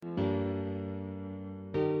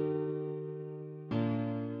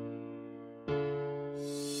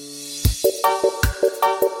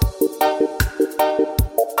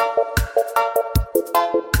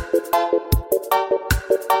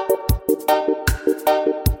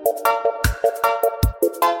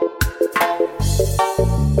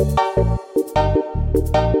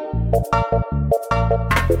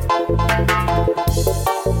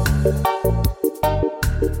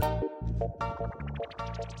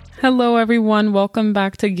Hello, everyone. Welcome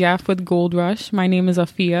back to Gaff with Gold Rush. My name is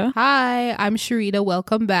Afia. Hi, I'm Sharita.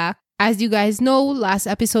 Welcome back. As you guys know, last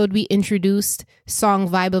episode we introduced song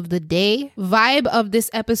Vibe of the Day. Vibe of this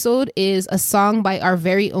episode is a song by our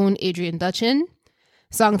very own Adrian Dutchin.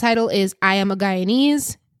 Song title is I Am a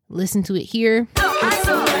Guyanese. Listen to it here.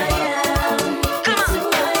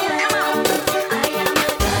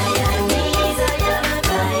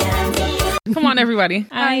 Come on, everybody.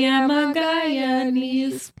 I am a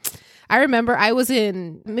Guyanese. I remember I was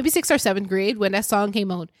in maybe 6th or 7th grade when that song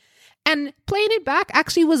came out. And playing it back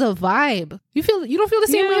actually was a vibe. You don't feel the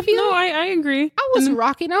same way I feel? No, I agree. I was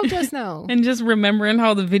rocking out just now. And just remembering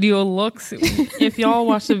how the video looks. If y'all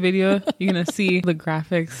watch the video, you're going to see the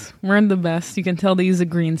graphics weren't the best. You can tell they use a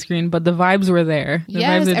green screen, but the vibes were there.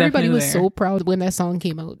 Yes, everybody was so proud when that song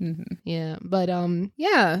came out. Mm-hmm. Yeah, but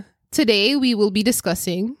today we will be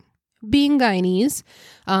discussing being Guyanese.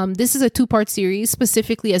 This is a 2-part series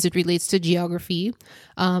specifically as it relates to geography.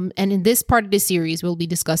 And in this part of the series, we'll be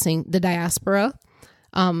discussing the diaspora.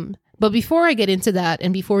 But before I get into that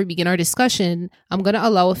and before we begin our discussion, I'm going to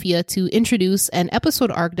allow Afia to introduce an episode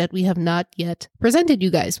arc that we have not yet presented you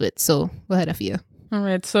guys with. So go ahead, Afia. All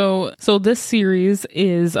right. So this series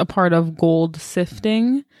is a part of G.O.L.D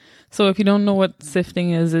Sifting. So if you don't know what sifting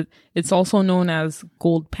is, it's also known as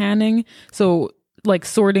gold panning. So like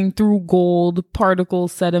sorting through gold,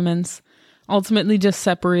 particles, sediments, ultimately just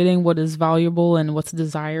separating what is valuable and what's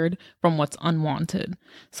desired from what's unwanted.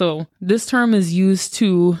 So this term is used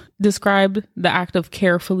to describe the act of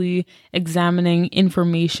carefully examining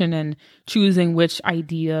information and choosing which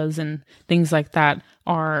ideas and things like that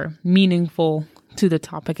are meaningful to the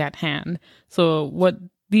topic at hand. So what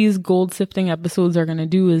these gold sifting episodes are going to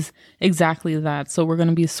do is exactly that. So we're going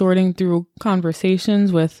to be sorting through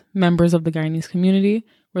conversations with members of the Guyanese community,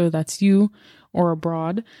 whether that's you or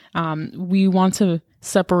abroad. We want to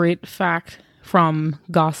separate fact from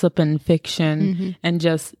gossip and fiction and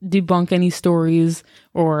just debunk any stories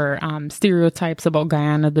or stereotypes about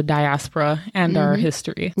Guyana, the diaspora, and our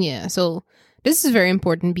history. Yeah, so this is very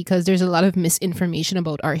important because there's a lot of misinformation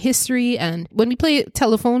about our history. And when we play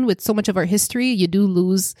telephone with so much of our history, you do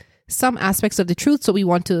lose some aspects of the truth. So we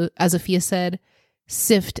want to, as Afia said,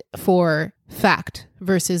 sift for fact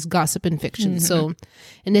versus gossip and fiction. So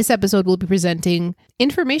in this episode, we'll be presenting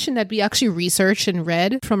information that we actually researched and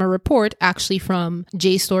read from a report actually from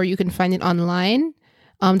JSTOR. You can find it online.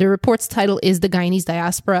 The report's title is The Guyanese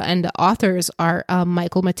Diaspora, and the authors are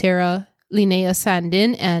Michael Matera, Linnea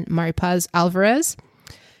Sandin, and Maripaz Alvarez.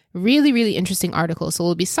 Really, really interesting article. So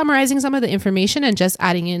we'll be summarizing some of the information and just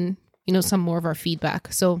adding in, some more of our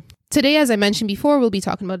feedback. So today, as I mentioned before, we'll be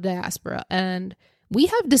talking about diaspora. And we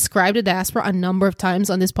have described the diaspora a number of times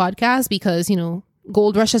on this podcast because,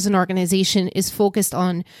 Gold Rush as an organization is focused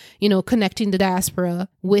on, connecting the diaspora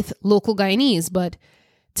with local Guyanese. But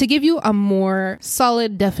to give you a more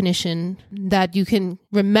solid definition that you can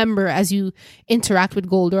remember as you interact with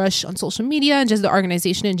Gold Rush on social media and just the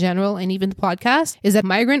organization in general and even the podcast, is that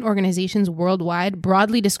migrant organizations worldwide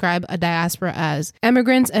broadly describe a diaspora as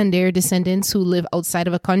immigrants and their descendants who live outside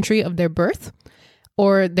of a country of their birth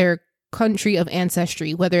or their country of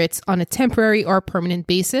ancestry, whether it's on a temporary or permanent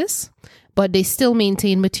basis, but they still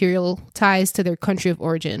maintain material ties to their country of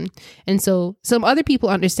origin. And so some other people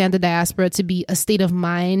understand the diaspora to be a state of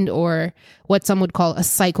mind or what some would call a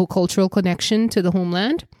psychocultural connection to the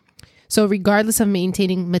homeland. So regardless of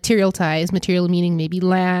maintaining material ties, material meaning maybe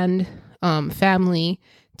land, family,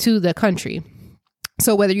 to the country.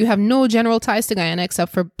 So whether you have no general ties to Guyana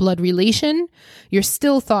except for blood relation, you're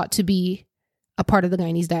still thought to be a part of the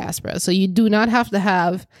Guyanese diaspora. So you do not have to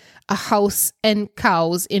have a house and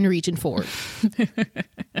cows in Region 4.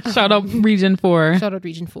 Shout out Region 4. Shout out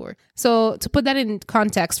Region 4. So to put that in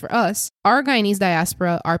context for us, our Guyanese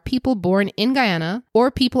diaspora are people born in Guyana or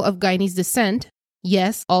people of Guyanese descent.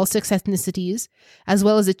 Yes, all 6 ethnicities, as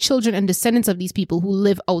well as the children and descendants of these people who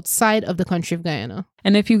live outside of the country of Guyana.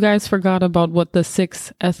 And if you guys forgot about what the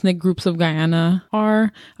 6 ethnic groups of Guyana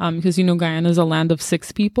are, because Guyana is a land of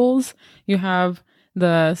 6 peoples, you have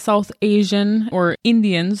the South Asian or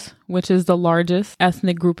Indians, which is the largest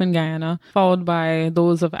ethnic group in Guyana, followed by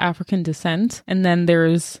those of African descent. And then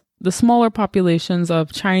there's the smaller populations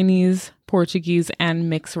of Chinese, Portuguese, and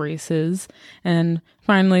mixed races. And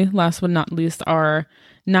finally, last but not least, are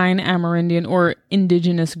 9 Amerindian or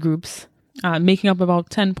indigenous groups, making up about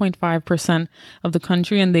 10.5% of the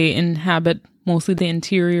country, and they inhabit mostly the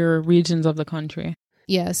interior regions of the country.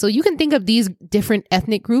 Yeah, so you can think of these different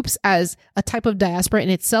ethnic groups as a type of diaspora in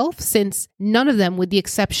itself, since none of them, with the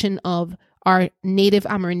exception of our native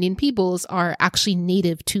Amerindian peoples are actually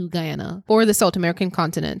native to Guyana or the South American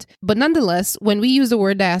continent. But nonetheless, when we use the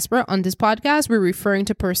word diaspora on this podcast, we're referring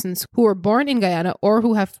to persons who are born in Guyana or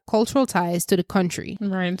who have cultural ties to the country.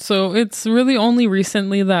 Right. So it's really only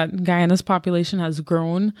recently that Guyana's population has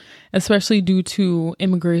grown, especially due to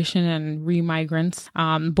immigration and remigrants,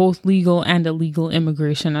 both legal and illegal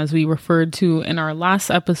immigration, as we referred to in our last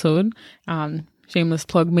episode. Shameless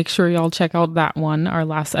plug, make sure y'all check out that one. Our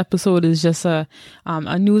last episode is just a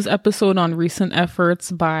news episode on recent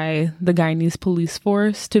efforts by the Guyanese police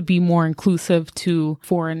force to be more inclusive to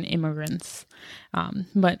foreign immigrants.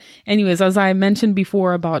 But anyways, as I mentioned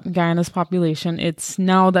before about Guyana's population, it's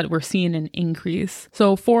now that we're seeing an increase.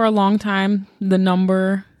 So for a long time, the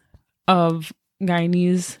number of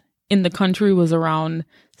Guyanese in the country was around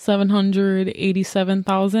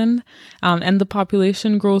 787,000. And the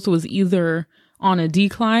population growth was either on a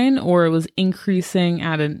decline or it was increasing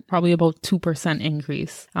at probably about 2%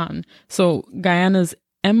 increase. So Guyana's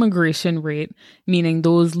emigration rate, meaning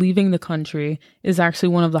those leaving the country, is actually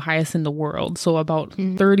one of the highest in the world. So about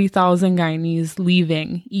 30,000 Guyanese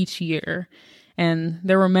leaving each year. And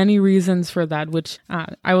there were many reasons for that, which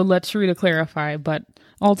I would let Sharita clarify. But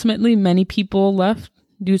ultimately, many people left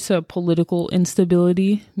due to political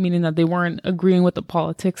instability, meaning that they weren't agreeing with the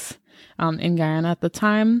politics in Guyana at the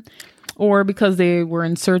time, or because they were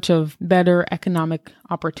in search of better economic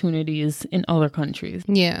opportunities in other countries.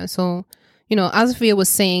 Yeah, so, as Fia was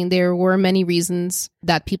saying, there were many reasons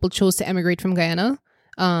that people chose to emigrate from Guyana.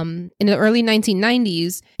 In the early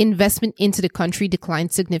 1990s, investment into the country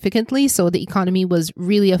declined significantly, so the economy was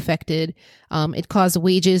really affected. It caused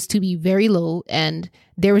wages to be very low, and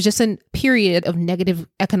there was just a period of negative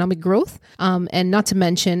economic growth, and not to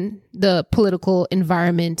mention the political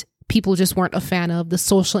environment people just weren't a fan of, the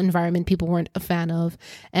social environment people weren't a fan of.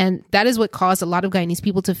 And that is what caused a lot of Guyanese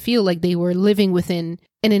people to feel like they were living within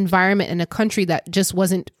an environment in a country that just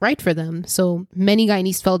wasn't right for them. So many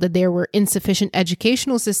Guyanese felt that there were insufficient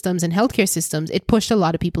educational systems and healthcare systems. It pushed a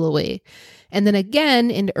lot of people away. And then again,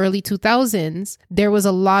 in the early 2000s, there was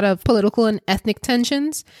a lot of political and ethnic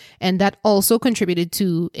tensions, and that also contributed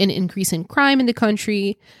to an increase in crime in the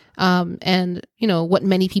country. And, what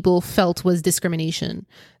many people felt was discrimination.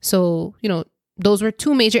 So, those were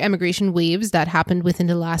two major emigration waves that happened within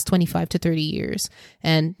the last 25 to 30 years.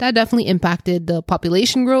 And that definitely impacted the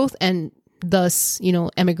population growth and thus,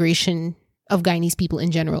 emigration of Guyanese people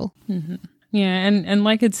in general. Mm-hmm. Yeah. And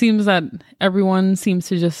like it seems that everyone seems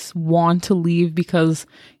to just want to leave because,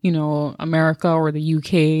 America or the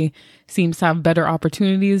UK seems to have better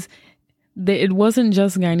opportunities. It wasn't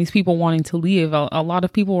just Guyanese people wanting to leave. A lot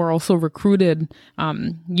of people were also recruited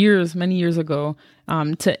many years ago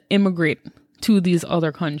to immigrate to these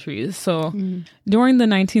other countries. So during the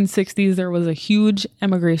 1960s, there was a huge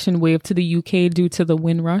emigration wave to the UK due to the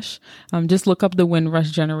Windrush. Just look up the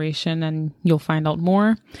Windrush generation and you'll find out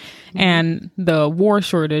more. And the war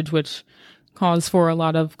shortage, which caused for a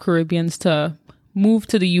lot of Caribbeans to move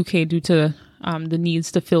to the UK due to the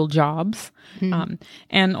needs to fill jobs.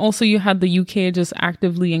 And also you had the UK just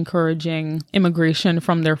actively encouraging immigration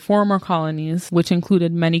from their former colonies, which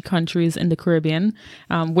included many countries in the Caribbean,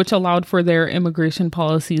 which allowed for their immigration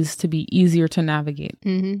policies to be easier to navigate.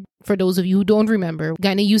 For those of you who don't remember,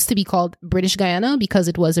 Guyana used to be called British Guyana because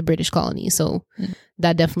it was a British colony. So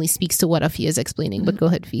that definitely speaks to what Afia is explaining. But go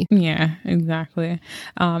ahead, Fee. Yeah, exactly.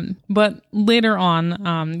 But later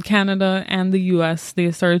on, Canada and the US,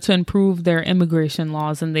 they started to improve their immigration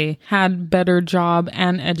laws and they had better job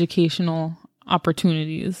and educational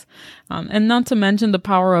opportunities. And not to mention the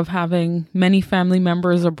power of having many family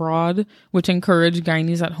members abroad, which encouraged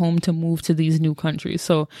Guyanese at home to move to these new countries.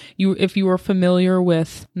 So if you were familiar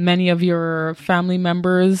with many of your family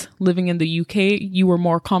members living in the UK, you were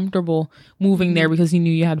more comfortable moving there because you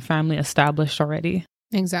knew you had family established already.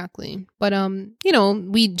 Exactly. But,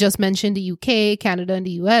 we just mentioned the UK, Canada, and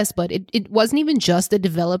the US, but it wasn't even just the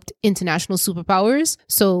developed international superpowers.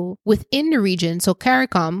 So within the region, so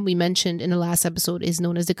CARICOM, we mentioned in the last episode, is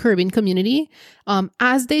known as the Caribbean Community.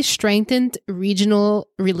 As they strengthened regional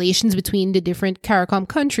relations between the different CARICOM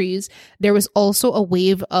countries, there was also a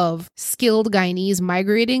wave of skilled Guyanese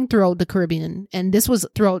migrating throughout the Caribbean. And this was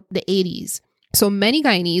throughout the 80s. So many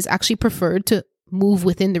Guyanese actually preferred to move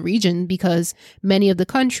within the region because many of the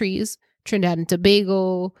countries, Trinidad and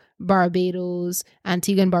Tobago, Barbados,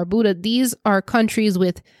 Antigua and Barbuda, these are countries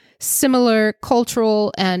with similar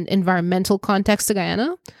cultural and environmental context to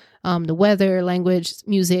Guyana, the weather, language,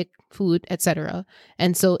 music, food, etc.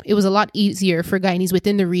 And so it was a lot easier for Guyanese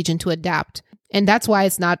within the region to adapt. And that's why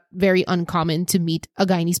it's not very uncommon to meet a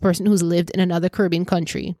Guyanese person who's lived in another Caribbean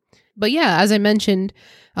country. But yeah, as I mentioned,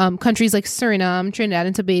 countries like Suriname, Trinidad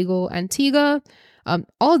and Tobago, Antigua,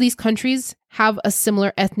 all of these countries have a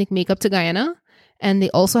similar ethnic makeup to Guyana. And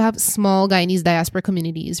they also have small Guyanese diaspora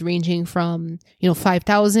communities ranging from,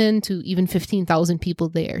 5,000 to even 15,000 people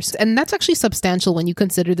there. And that's actually substantial when you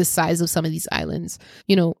consider the size of some of these islands.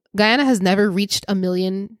 Guyana has never reached 1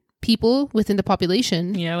 million people within the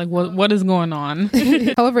population. Yeah, like what is going on?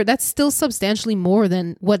 However, that's still substantially more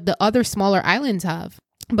than what the other smaller islands have.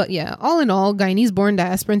 But yeah, all in all, Guyanese-born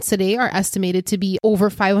diasporans today are estimated to be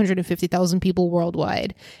over 550,000 people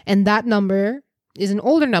worldwide. And that number is an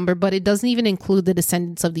older number, but it doesn't even include the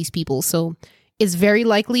descendants of these people. So it's very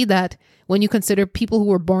likely that when you consider people who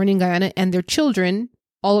were born in Guyana and their children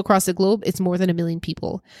all across the globe, it's more than 1 million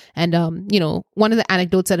people. And, one of the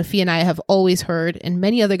anecdotes that Afia and I have always heard, and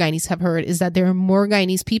many other Guyanese have heard, is that there are more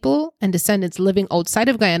Guyanese people and descendants living outside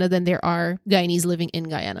of Guyana than there are Guyanese living in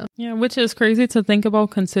Guyana. Yeah, which is crazy to think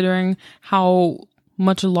about considering how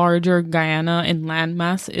much larger Guyana in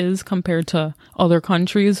landmass is compared to other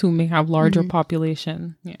countries who may have larger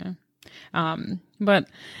population. Yeah. But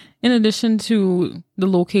in addition to the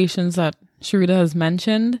locations that Sharita has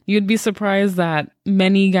mentioned, you'd be surprised that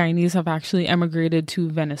many Guyanese have actually emigrated to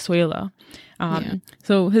Venezuela.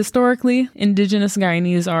 So historically, indigenous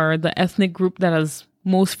Guyanese are the ethnic group that has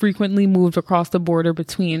most frequently moved across the border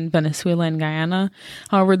between Venezuela and Guyana.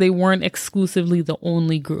 However, they weren't exclusively the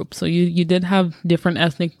only group. So you did have different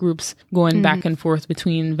ethnic groups going back and forth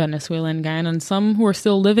between Venezuela and Guyana, and some who are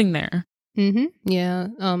still living there. Yeah.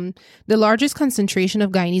 The largest concentration of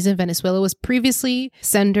Guyanese in Venezuela was previously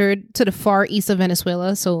centered to the far east of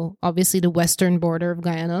Venezuela, so obviously the western border of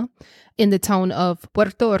Guyana, in the town of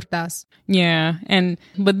Puerto Ordaz. Yeah,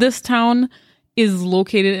 but this town is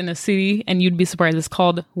located in a city, and you'd be surprised, it's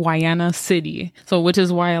called Guayana City. So, which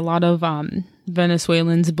is why a lot of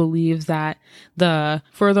Venezuelans believe that the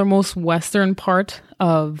furthermost western part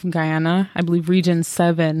of Guyana, I believe Region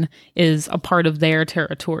 7, is a part of their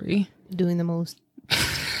territory. Doing the most.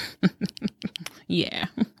 Yeah.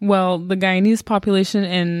 Well, the Guyanese population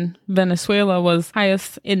in Venezuela was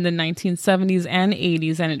highest in the 1970s and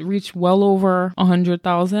 80s, and it reached well over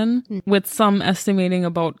 100,000, with some estimating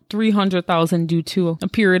about 300,000 due to a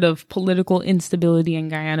period of political instability in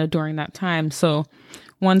Guyana during that time. So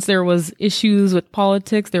once there was issues with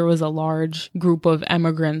politics, there was a large group of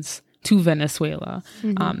immigrants to Venezuela.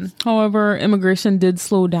 However, immigration did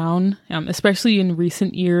slow down, especially in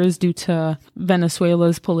recent years due to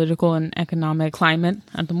Venezuela's political and economic climate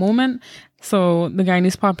at the moment. So the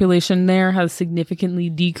Guyanese population there has significantly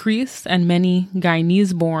decreased, and many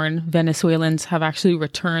Guyanese-born Venezuelans have actually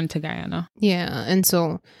returned to Guyana. Yeah, and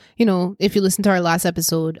so, if you listen to our last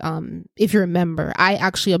episode, if you remember, I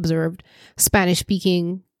actually observed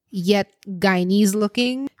Spanish-speaking yet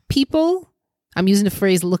Guyanese-looking people. I'm using the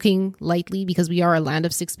phrase looking lightly because we are a land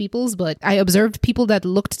of 6 peoples, but I observed people that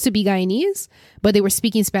looked to be Guyanese, but they were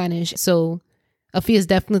speaking Spanish. So Afia is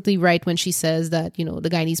definitely right when she says that, the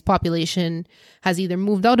Guyanese population has either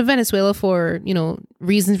moved out of Venezuela for,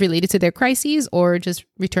 reasons related to their crises, or just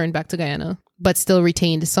returned back to Guyana, but still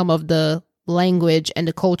retained some of the language and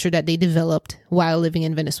the culture that they developed while living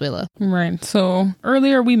in Venezuela. Right. So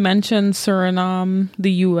earlier we mentioned Suriname,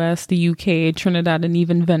 the US, the UK, Trinidad, and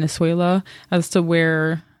even Venezuela as to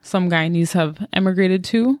where some Guyanese have emigrated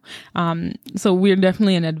to. So we're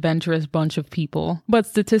definitely an adventurous bunch of people. But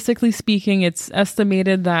statistically speaking, it's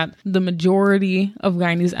estimated that the majority of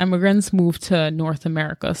Guyanese immigrants moved to North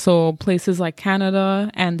America. So places like Canada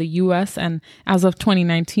and the US, and as of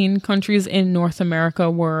 2019, countries in North America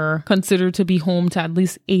were considered to be home to at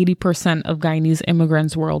least 80% of Guyanese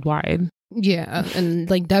immigrants worldwide. Yeah, and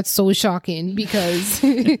that's so shocking because,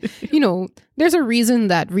 there's a reason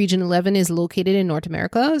that Region 11 is located in North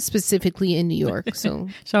America, specifically in New York. So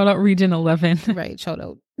shout out Region 11. Right, shout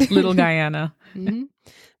out. Little Guyana.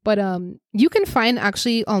 But you can find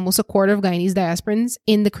actually almost a quarter of Guyanese diasporans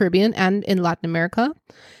in the Caribbean and in Latin America,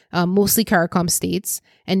 mostly CARICOM states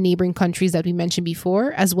and neighboring countries that we mentioned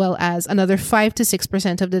before, as well as another 5 to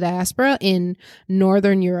 6% of the diaspora in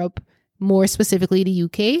Northern Europe, more specifically the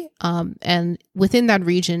UK. And within that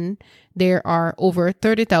region, there are over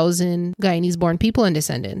 30,000 Guyanese-born people and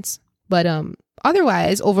descendants. But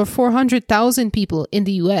otherwise, over 400,000 people in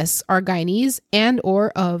the US are Guyanese and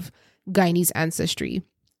or of Guyanese ancestry.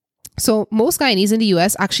 So most Guyanese in the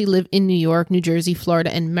US actually live in New York, New Jersey,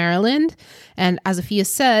 Florida, and Maryland. And as Afia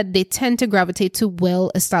said, they tend to gravitate to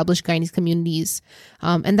well-established Guyanese communities.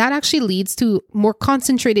 And that actually leads to more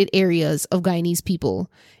concentrated areas of Guyanese people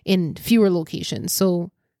in fewer locations. So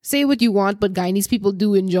say what you want, but Guyanese people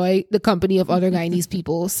do enjoy the company of other Guyanese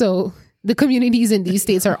people. So The communities in these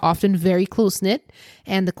states are often very close-knit,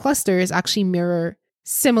 and the clusters actually mirror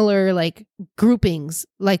similar like groupings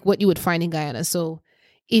like what you would find in Guyana. So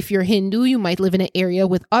if you're Hindu, you might live in an area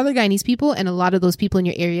with other Guyanese people, and a lot of those people in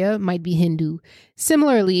your area might be Hindu.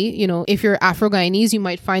 Similarly, if you're Afro-Guyanese, you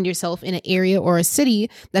might find yourself in an area or a city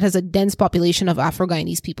that has a dense population of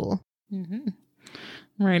Afro-Guyanese people. Mm-hmm.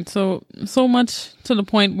 Right. So much to the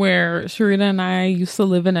point where Sharita and I used to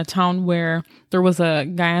live in a town where there was a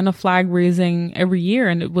Guyana flag raising every year,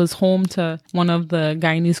 and it was home to one of the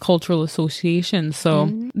Guyanese cultural associations.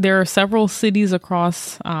 So there are several cities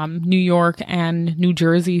across New York and New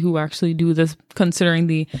Jersey who actually do this, considering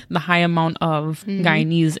the high amount of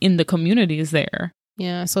Guyanese in the communities there.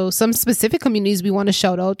 Yeah. So some specific communities we want to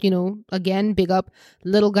shout out, again, big up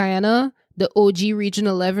Little Guyana, the OG Region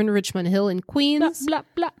 11, Richmond Hill in Queens. Blah,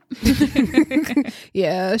 blah, blah.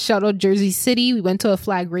 Yeah, shout out Jersey City. We went to a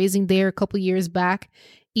flag raising there a couple years back.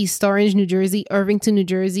 East Orange, New Jersey, Irvington, New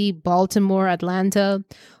Jersey, Baltimore, Atlanta.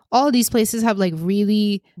 All these places have like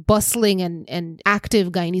really bustling and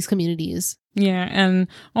active Guyanese communities. Yeah, and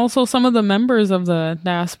also some of the members of the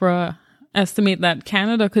diaspora estimate that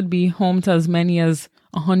Canada could be home to as many as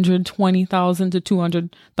 120,000 to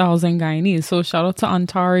 200,000 Guyanese. So shout out to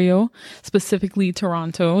Ontario, specifically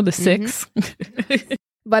Toronto, the six.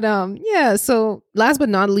 But yeah, so last but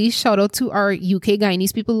not least, shout out to our UK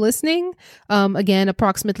Guyanese people listening. Again,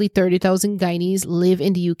 approximately 30,000 Guyanese live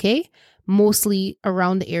in the UK, mostly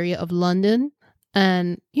around the area of London.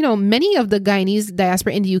 And, many of the Guyanese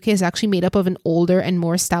diaspora in the UK is actually made up of an older and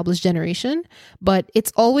more established generation. But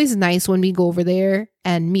it's always nice when we go over there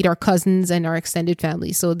and meet our cousins and our extended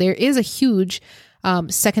family. So there is a huge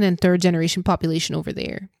second and third generation population over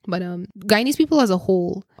there. But Guyanese people as a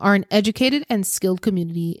whole are an educated and skilled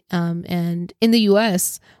community. And in the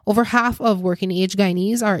US, over half of working age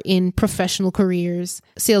Guyanese are in professional careers,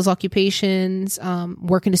 sales occupations,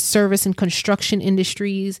 work in the service and construction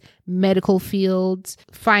industries, medical fields,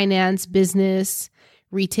 finance, business,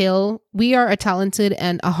 retail. We are a talented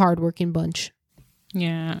and a hardworking bunch.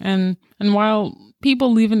 Yeah. And while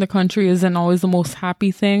people leaving the country isn't always the most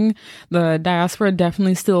happy thing, the diaspora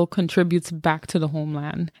definitely still contributes back to the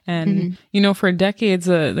homeland. And, for decades,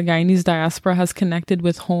 the Guyanese diaspora has connected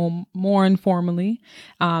with home more informally.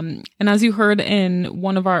 And as you heard in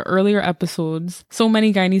one of our earlier episodes, so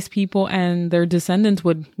many Guyanese people and their descendants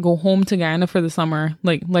would go home to Guyana for the summer,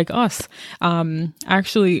 like us.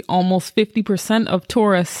 Actually, almost 50% of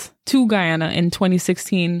tourists to Guyana in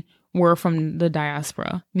 2016 were from the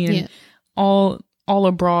diaspora, meaning all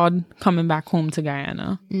abroad coming back home to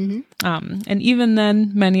Guyana. And even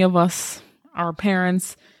then, many of us, our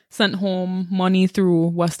parents, sent home money through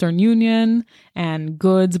Western Union and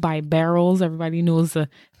goods by barrels. Everybody knows the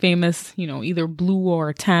famous, either blue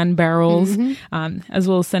or tan barrels, as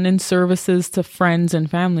well as sending services to friends and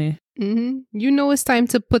family. It's time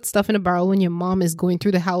to put stuff in a barrel when your mom is going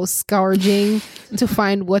through the house scourging to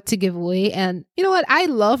find what to give away. And you know what? I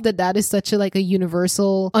love that is such a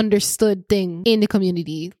universal understood thing in the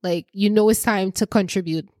community. It's time to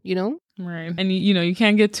contribute, Right. And you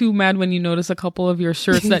can't get too mad when you notice a couple of your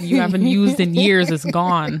shirts that you haven't used in years is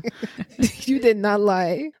gone. You did not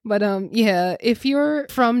lie. But if you're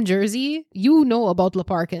from Jersey, you know about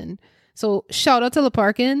Leparkin. So shout out to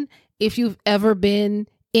Leparkin. If you've ever been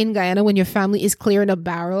in Guyana when your family is clearing a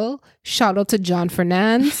barrel, shout out to John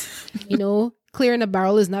Fernandez. Clearing a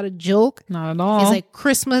barrel is not a joke. Not at all. It's like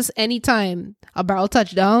Christmas anytime a barrel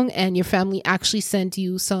touched down and your family actually sent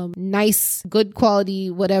you some nice, good quality,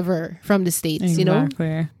 whatever from the States,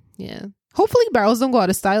 Exactly. Yeah. Hopefully barrels don't go out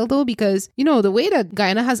of style though, because, the way that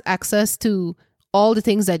Guyana has access to all the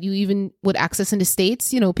things that you even would access in the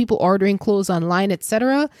States, people ordering clothes online,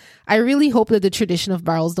 etc. I really hope that the tradition of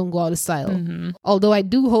barrels don't go out of style. Although I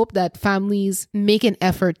do hope that families make an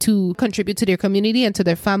effort to contribute to their community and to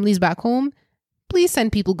their families back home. Please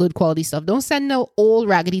send people good quality stuff. Don't send no old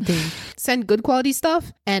raggedy thing. Send good quality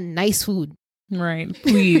stuff and nice food. Right.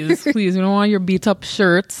 Please. Please. We don't want your beat up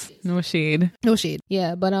shirts. No shade. No shade.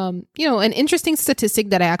 Yeah. But, an interesting statistic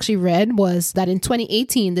that I actually read was that in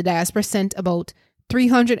 2018, the diaspora sent about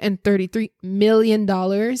 $333 million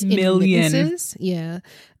in remittances. Yeah.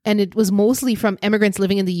 And it was mostly from immigrants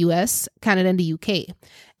living in the US, Canada, and the UK.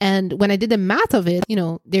 And when I did the math of it,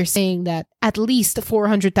 they're saying that at least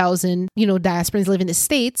 400,000, diasporans live in the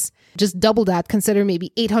States. Just double that, consider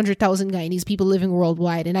maybe 800,000 Guyanese people living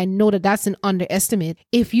worldwide. And I know that that's an underestimate.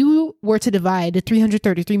 If you were to divide the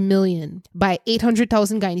 333 million by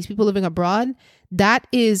 800,000 Guyanese people living abroad, that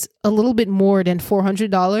is a little bit more than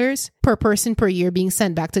 $400 per person per year being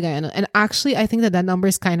sent back to Guyana. And actually, I think that number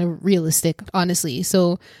is kind of realistic, honestly.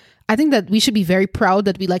 So I think that we should be very proud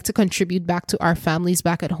that we like to contribute back to our families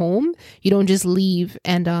back at home. You don't just leave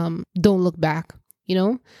and don't look back, you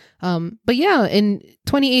know? But yeah, in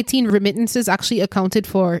 2018, remittances actually accounted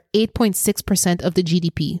for 8.6% of the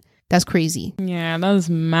GDP. That's crazy. Yeah, that is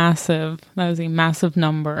massive. That is a massive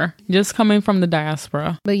number just coming from the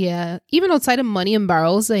diaspora. But yeah, even outside of money and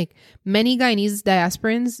barrels, like many Guyanese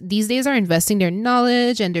diasporans these days are investing their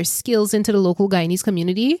knowledge and their skills into the local Guyanese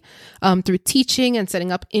community through teaching and setting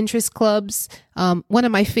up interest clubs. One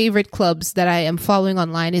of my favorite clubs that I am following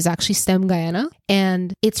online is actually STEM Guyana.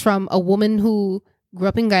 And it's from a woman who grew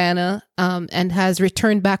up in Guyana and has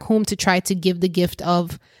returned back home to try to give the gift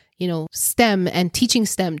of STEM and teaching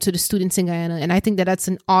STEM to the students in Guyana. And I think that that's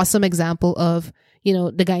an awesome example of,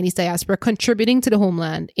 the Guyanese diaspora contributing to the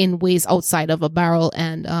homeland in ways outside of a barrel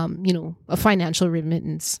and, a financial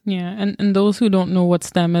remittance. Yeah. And those who don't know what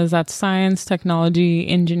STEM is, that's science, technology,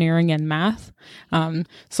 engineering, and math.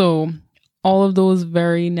 So all of those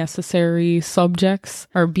very necessary subjects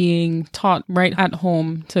are being taught right at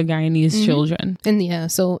home to Guyanese children. And yeah,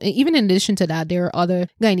 so even in addition to that, there are other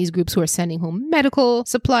Guyanese groups who are sending home medical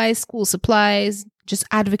supplies, school supplies, just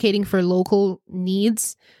advocating for local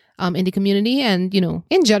needs in the community. And,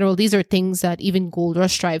 in general, these are things that even Gold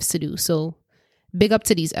Rush strives to do. So big up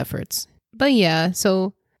to these efforts. But yeah,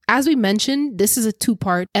 so as we mentioned, this is a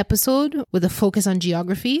 2-part episode with a focus on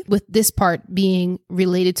geography, with this part being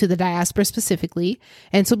related to the diaspora specifically.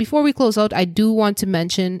 And so before we close out, I do want to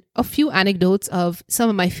mention a few anecdotes of some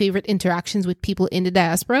of my favorite interactions with people in the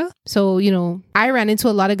diaspora. So, I ran into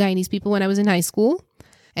a lot of Guyanese people when I was in high school.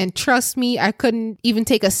 And trust me, I couldn't even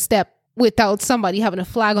take a step without somebody having a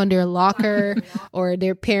flag on their locker or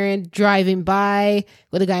their parent driving by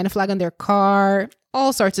with a Guyana flag on their car.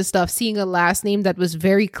 All sorts of stuff. Seeing a last name that was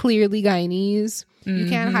very clearly Guyanese. You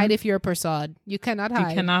can't hide if you're a Persad. You cannot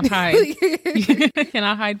hide. You cannot hide. You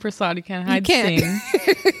cannot hide Persad. You can't hide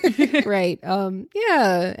Singh. Right.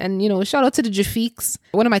 Yeah. And, shout out to the Jafiks.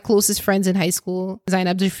 One of my closest friends in high school,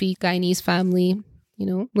 Zainab Jafik, Guyanese family.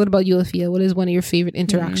 What about you, Afia? What is one of your favorite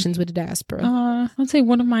interactions with the diaspora? I would say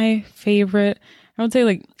one of my favorite,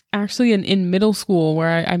 actually in middle school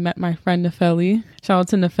where I met my friend Nefeli. Shout out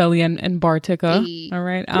to Nefeli and Bartika. Hey. All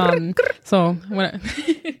right. So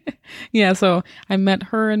so I met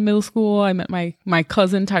her in middle school. I met my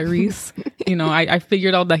cousin Tyrese. I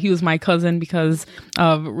figured out that he was my cousin because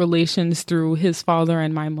of relations through his father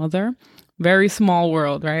and my mother. Very small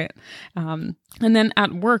world, right? And then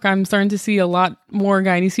at work, I'm starting to see a lot more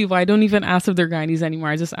Guyanese people. I don't even ask if they're Guyanese anymore.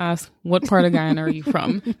 I just ask, what part of Guyana are you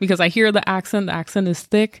from? Because I hear the accent is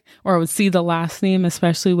thick, or I would see the last name,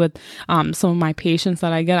 especially with some of my patients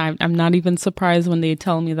that I get. I'm not even surprised when they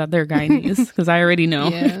tell me that they're Guyanese, because I already know.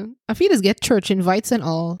 Yeah. Afidas get church invites and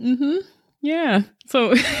all. Yeah.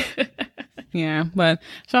 So... Yeah, but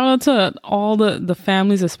shout out to all the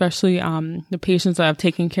families, especially the patients that I've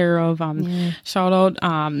taken care of. Shout out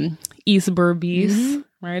East Berbice,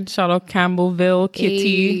 right? Shout out Campbellville,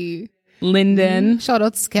 Kitty, Linden. Shout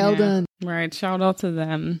out Skeldon. Yeah, right, shout out to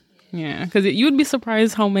them. Yeah, because you'd be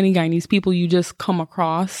surprised how many Guyanese people you just come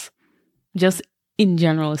across, just in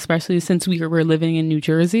general, especially since we were living in New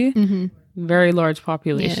Jersey. Very large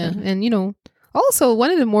population. Yeah, and also,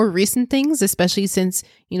 one of the more recent things, especially since,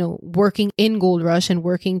 working in Gold Rush and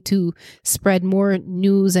working to spread more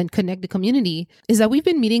news and connect the community, is that we've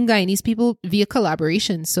been meeting Guyanese people via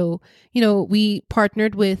collaboration. So, we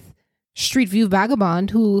partnered with Street View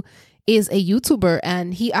Vagabond, who is a YouTuber,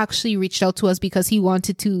 and he actually reached out to us because he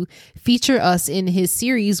wanted to feature us in his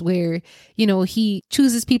series where, he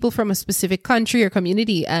chooses people from a specific country or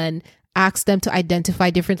community and asks them to identify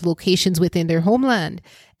different locations within their homeland.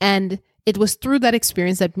 And it was through that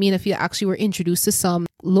experience that me and Afia actually were introduced to some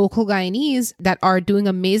local Guyanese that are doing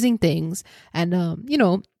amazing things. And,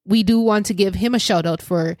 we do want to give him a shout out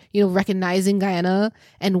for, recognizing Guyana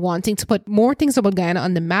and wanting to put more things about Guyana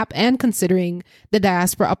on the map and considering the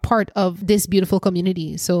diaspora a part of this beautiful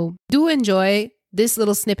community. So do enjoy this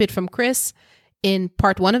little snippet from Chris in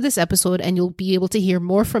part 1 of this episode, and you'll be able to hear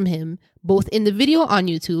more from him both in the video on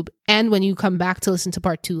YouTube and when you come back to listen to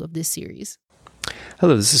part 2 of this series.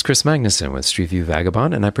 Hello, this is Chris Magnuson with Street View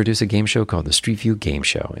Vagabond, and I produce a game show called the Street View Game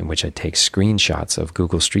Show, in which I take screenshots of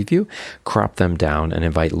Google Street View, crop them down, and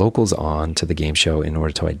invite locals on to the game show in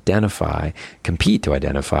order to compete to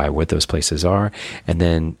identify what those places are, and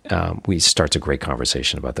then we start a great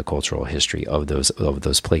conversation about the cultural history of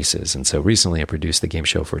those places. And so recently I produced the game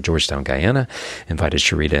show for Georgetown, Guyana, invited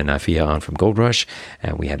Sharita and Afia on from Gold Rush,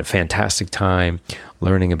 and we had a fantastic time.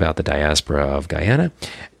 learning about the diaspora of Guyana.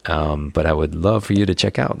 But I would love for you to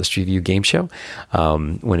check out the Street View Game Show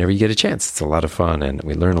whenever you get a chance. It's a lot of fun, and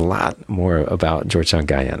we learn a lot more about Georgetown,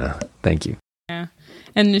 Guyana. Thank you. Yeah.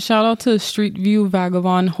 And shout out to Street View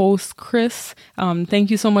Vagabond host Chris.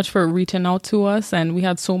 Thank you so much for reaching out to us, and we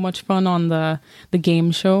had so much fun on the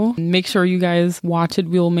game show. Make sure you guys watch it.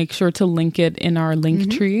 We'll make sure to link it in our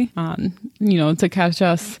link tree. To catch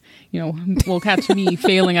us. We'll catch me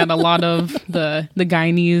failing at a lot of the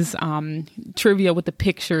Guyanese trivia with the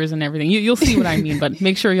pictures and everything. You'll see what I mean, but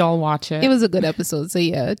make sure y'all watch it. It was a good episode. So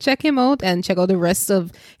yeah, check him out and check out the rest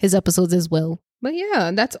of his episodes as well. But yeah,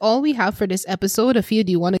 that's all we have for this episode. Afia,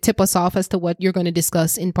 do you want to tip us off as to what you're going to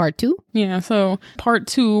discuss in part 2? Yeah, so part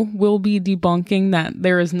 2 will be debunking that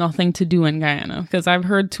there is nothing to do in Guyana. Because I've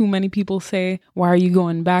heard too many people say, why are you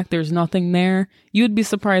going back? There's nothing there. You'd be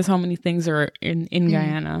surprised how many things are in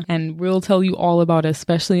Guyana. And we'll tell you all about it,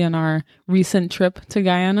 especially on our recent trip to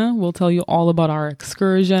Guyana. We'll tell you all about our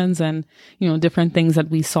excursions and, different things that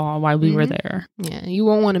we saw while we were there. Yeah, you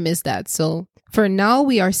won't want to miss that. So for now,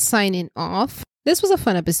 we are signing off. This was a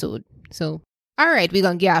fun episode. So, all right, we're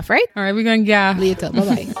going to gaff, right? All right, we're going to gaff. Later.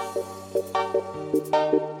 Bye-bye.